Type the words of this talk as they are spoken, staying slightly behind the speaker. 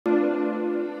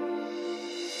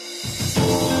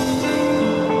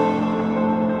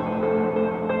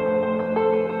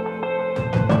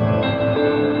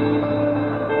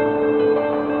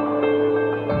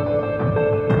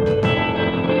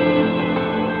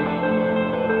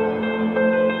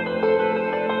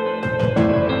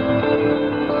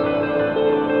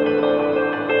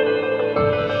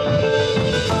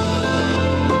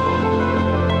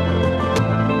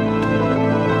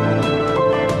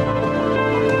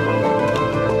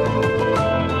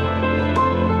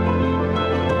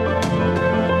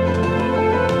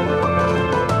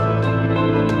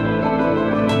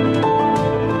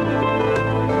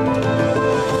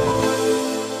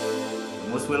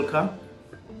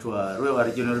to Arua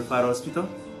Regional Referral Hospital.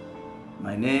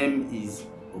 My name is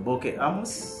Oboke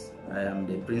Amos. I am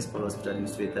the Principal Hospital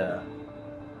Administrator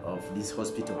of this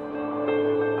hospital.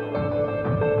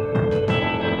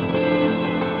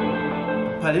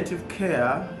 Palliative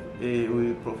care,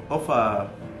 we offer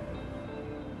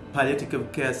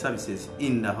palliative care services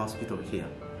in the hospital here.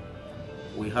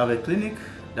 We have a clinic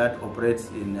that operates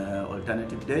in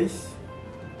alternative days,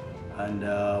 and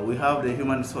we have the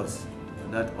human resource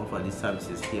that offer these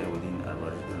services here within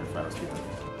Arua Regional Referral Hospital.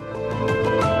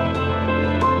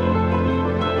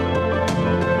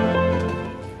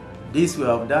 This we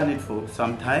have done it for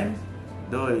some time,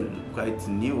 though quite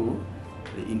new,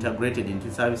 integrated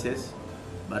into services,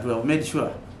 but we have made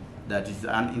sure that it's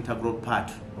an integral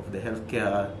part of the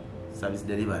healthcare service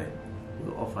delivery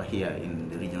we offer here in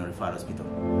the Regional Referral Hospital.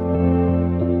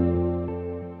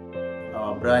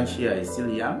 Our branch here is still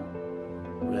young.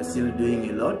 We are still doing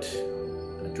a lot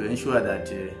to ensure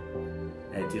that it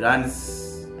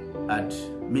runs at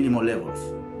minimal levels,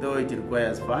 though it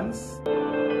requires funds.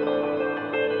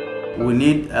 We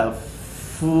need a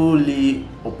fully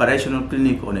operational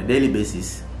clinic on a daily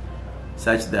basis,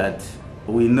 such that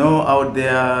we know out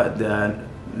there are a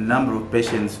number of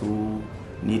patients who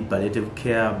need palliative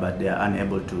care, but they are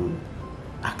unable to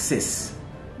access.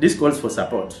 This calls for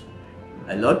support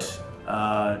a lot.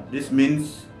 This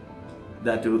means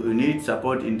that we need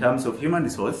support in terms of human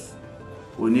resource,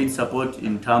 we need support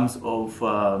in terms of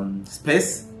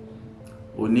space,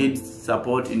 we need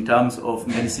support in terms of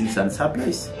medicines and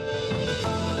supplies.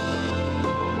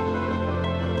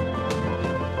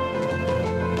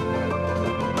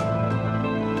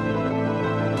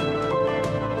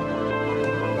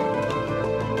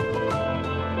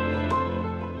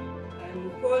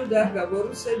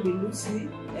 Gaboruse Bilusi,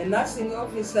 a nursing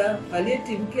officer,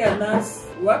 palliative care nurse,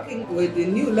 working with the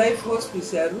New Life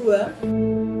Hospice Arua.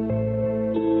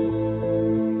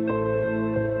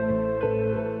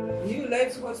 New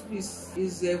Life Hospice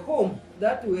is a home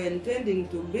that we're intending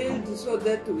to build so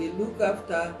that we look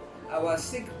after our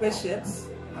sick patients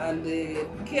and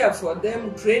care for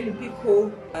them, train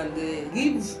people, and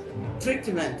give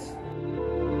treatment.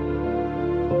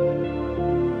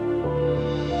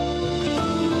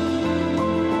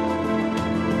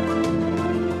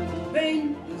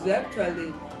 Is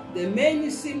actually the main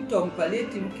symptom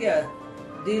palliative care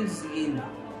deals in,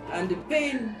 and the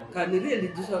pain can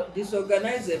really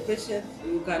disorganize a patient.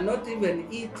 You cannot even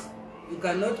eat, you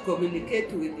cannot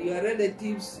communicate with your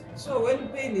relatives. So when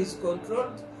pain is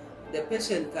controlled, the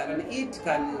patient can eat,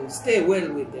 can stay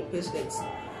well with the patients.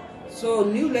 So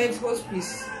New Life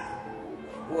Hospice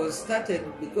was started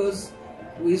because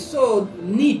we saw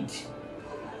need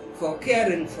for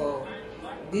caring for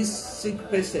these sick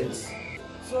patients.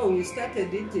 So we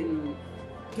started it in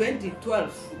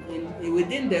 2012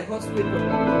 within the hospital.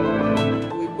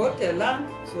 We bought a land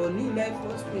for New Life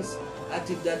Hospice at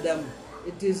Idadam.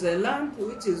 It is a land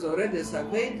which is already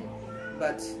surveyed,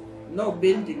 but no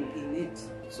building in it.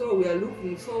 So we are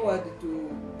looking forward to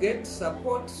get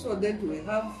support so that we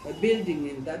have a building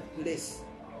in that place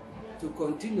to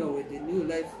continue with the New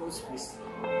Life Hospice.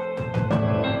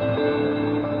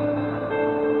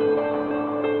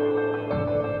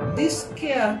 This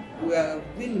care, we have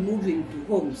been moving to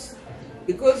homes,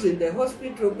 because in the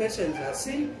hospital patients are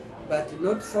seen but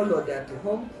not followed at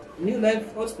home. New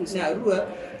Life Hospice in Arua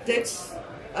takes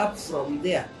up from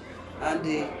there,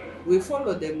 and we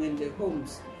follow them in the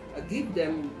homes, give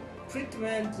them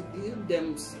treatment, give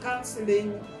them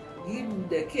counseling, give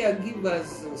the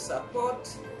caregivers support,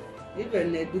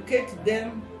 even educate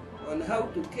them on how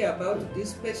to care about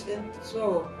this patient.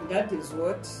 So that is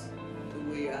what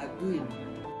we are doing.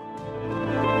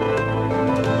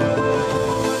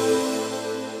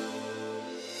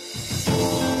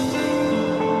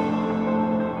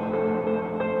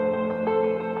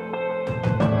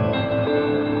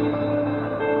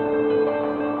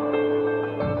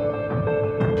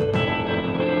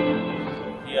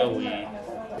 Here we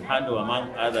handle,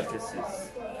 among other cases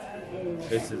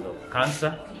of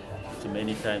cancer, which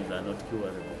many times are not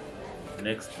curable. The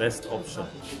next best option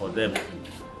for them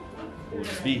would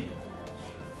be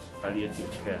palliative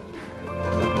care.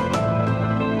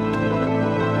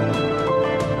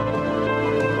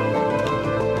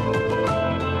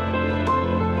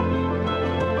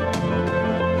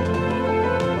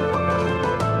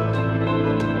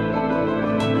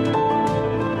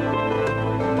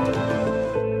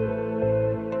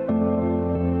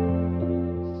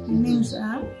 Names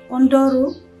are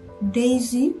Ondoro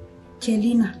Daisy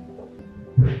Chelina.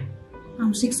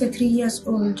 I'm 63 years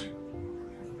old,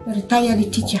 a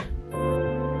retired teacher.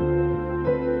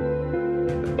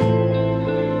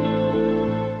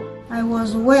 I was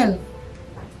was well.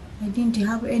 I didn't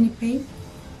have any pain,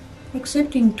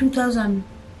 except in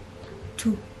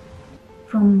 2002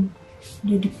 from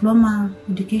the diploma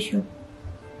education.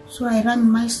 So I rang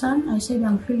my son. I said,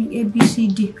 I'm feeling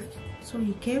ABCD. So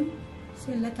he came,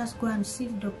 said, let us go and see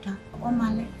Dr.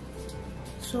 Omale.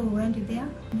 So we went there,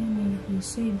 and he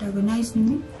said, diagnosed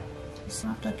me. So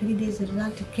after 3 days, the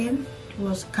result came. It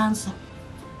was cancer.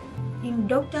 In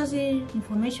doctor's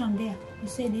information there, he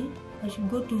said I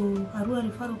should go to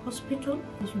Arua.Referral Hospital.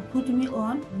 They should put me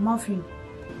on morphine.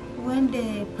 When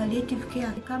the palliative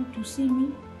care come to see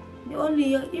me,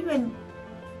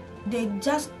 they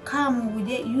just come with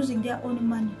using their own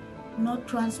money, no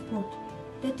transport.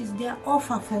 That is their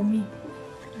offer for me.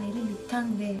 I really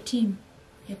thank the team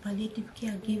the palliative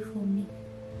care gave for me.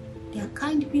 They are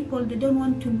kind people. They don't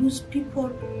want to lose people.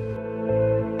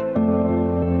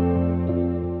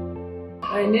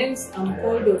 My name's I'm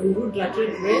called Orurudra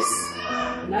Grace,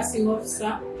 nursing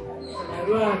officer in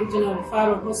Arua Regional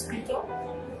Referral Hospital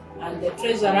and the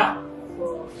treasurer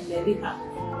for the rehab.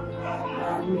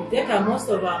 We get most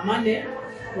of our money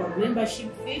from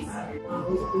membership fees.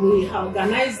 We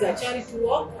organized a charity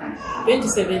walk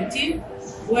 2017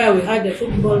 where we had a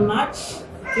football match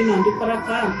between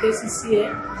Anduparaka and KCCA,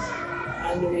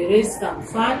 and we raised some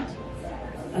fund.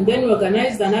 And then we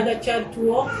organized another charity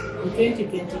walk in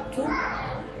 2022,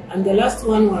 and the last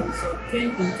one was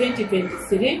in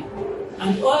 2023.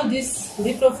 And all this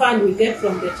little fund we get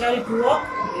from the charity walk,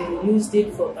 we used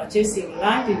it for purchasing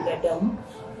land in Dadamu.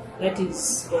 That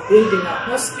is for building a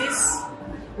hospice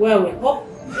where we hope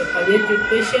the palliative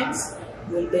patients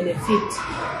will benefit.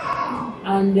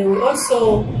 And we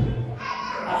also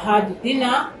had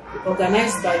dinner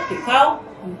organized by Picao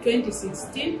in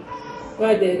 2016,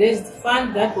 where they raised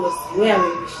fund. That was where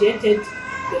we initiated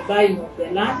the buying of the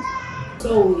land.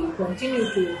 So we continue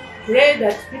to pray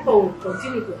that people will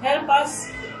continue to help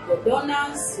us, the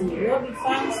donors, we lobby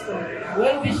funds from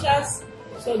well-wishers,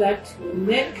 so that we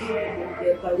make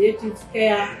the palliative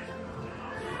care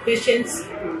patients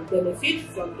will benefit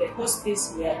from the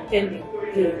hospice we are intending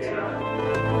to build.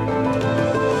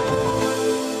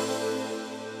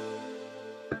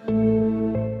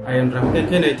 I am Ramke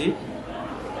Kennedy,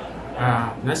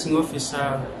 nursing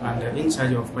officer and in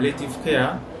charge of palliative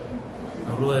care at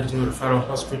Arua Regional Referral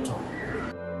Hospital.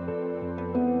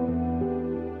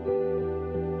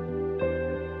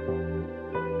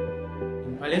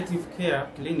 In palliative care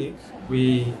clinic,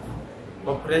 we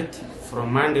operate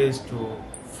from Mondays to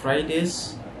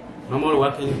Fridays, normal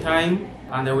working time,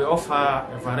 and we offer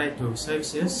a variety of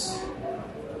services,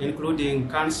 including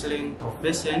counseling of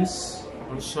patients,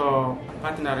 also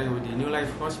partnering with the New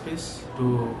Life Hospice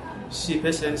to see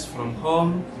patients from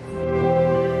home.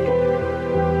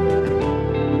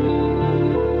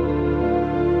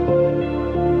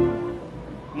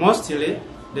 Mostly,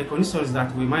 the conditions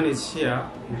that we manage here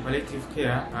in palliative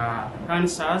care are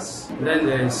cancers, then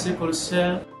the sickle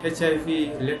cell,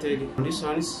 HIV-related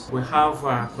conditions. We have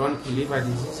chronic liver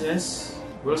diseases.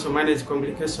 We also manage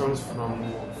complications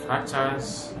from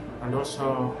fractures and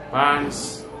also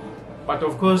burns. But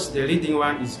of course, the leading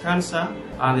one is cancer,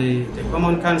 and the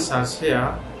common cancers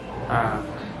here are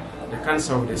the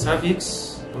cancer of the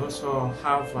cervix. We also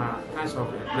have cancer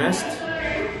of the breast.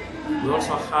 We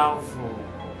also have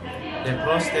the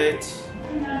prostate.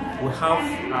 We have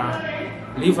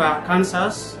liver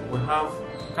cancers. We have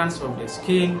cancer of the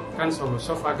skin, cancer of the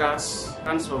esophagus,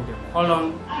 cancer of the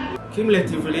colon.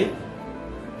 Cumulatively,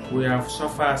 we have so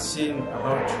far seen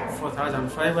about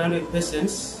 4,500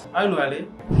 patients. Annually,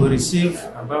 we receive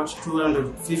about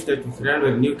 250 to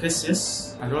 300 new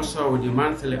cases, and also with a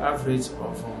monthly average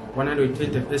of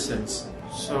 120 patients.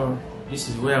 So this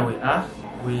is where we are.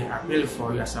 We appeal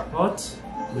for your support.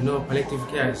 We know palliative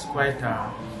care is quite a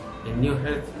new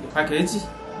health package,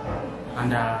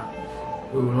 and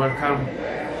we will welcome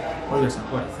all your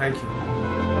support. Thank you.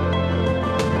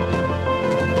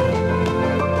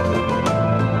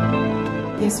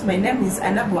 Yes, my name is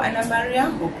Anna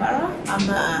Maria Opara.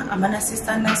 I'm an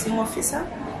assistant nursing officer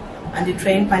and a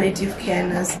trained palliative care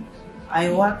nurse.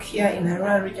 I work here in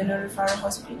Arua Regional Referral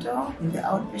Hospital in the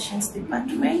outpatients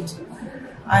department,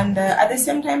 and at the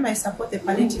same time I support the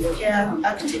palliative care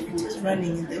activities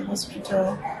running in the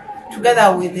hospital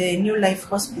together with the New Life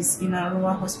Hospice in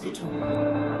Arua Hospital.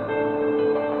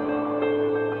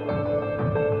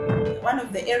 One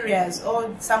of the areas, or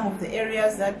some of the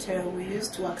areas that we use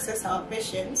to access our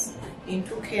patients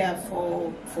into care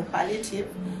for palliative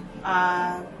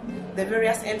are the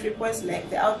various entry points like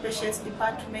the outpatients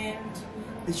department,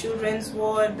 the children's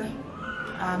ward,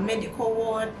 medical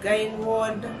ward, gynae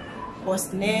ward,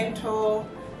 postnatal,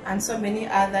 and so many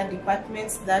other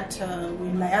departments that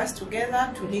will liaise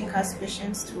together to link us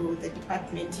patients to the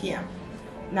department here.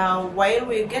 Now, while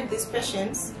we get these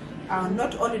patients,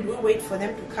 not only do we wait for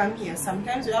them to come here,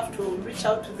 sometimes we have to reach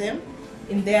out to them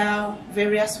in their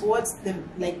various wards,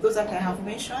 like those that I have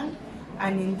mentioned,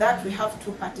 and in that we have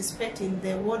to participate in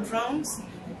the ward rounds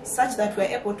such that we're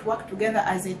able to work together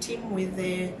as a team with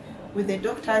the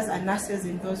doctors and nurses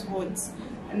in those wards.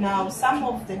 Now, some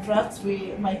of the drugs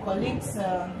my colleagues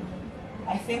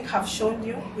I think have shown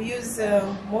you. We use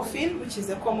morphine, which is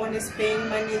the commonest pain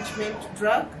management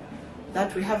drug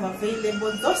that we have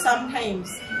available, though sometimes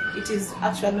it is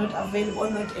actually not available,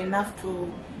 not enough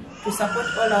to support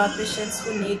all our patients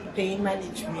who need pain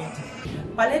management.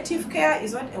 Palliative care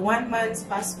is not a one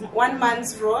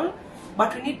man's role,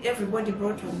 but we need everybody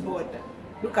brought on board.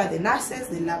 Look at the nurses,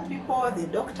 the lab people, the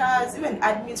doctors, even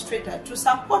administrators to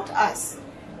support us.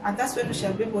 And that's when we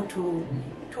shall be able to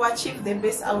achieve the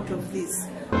best out of this.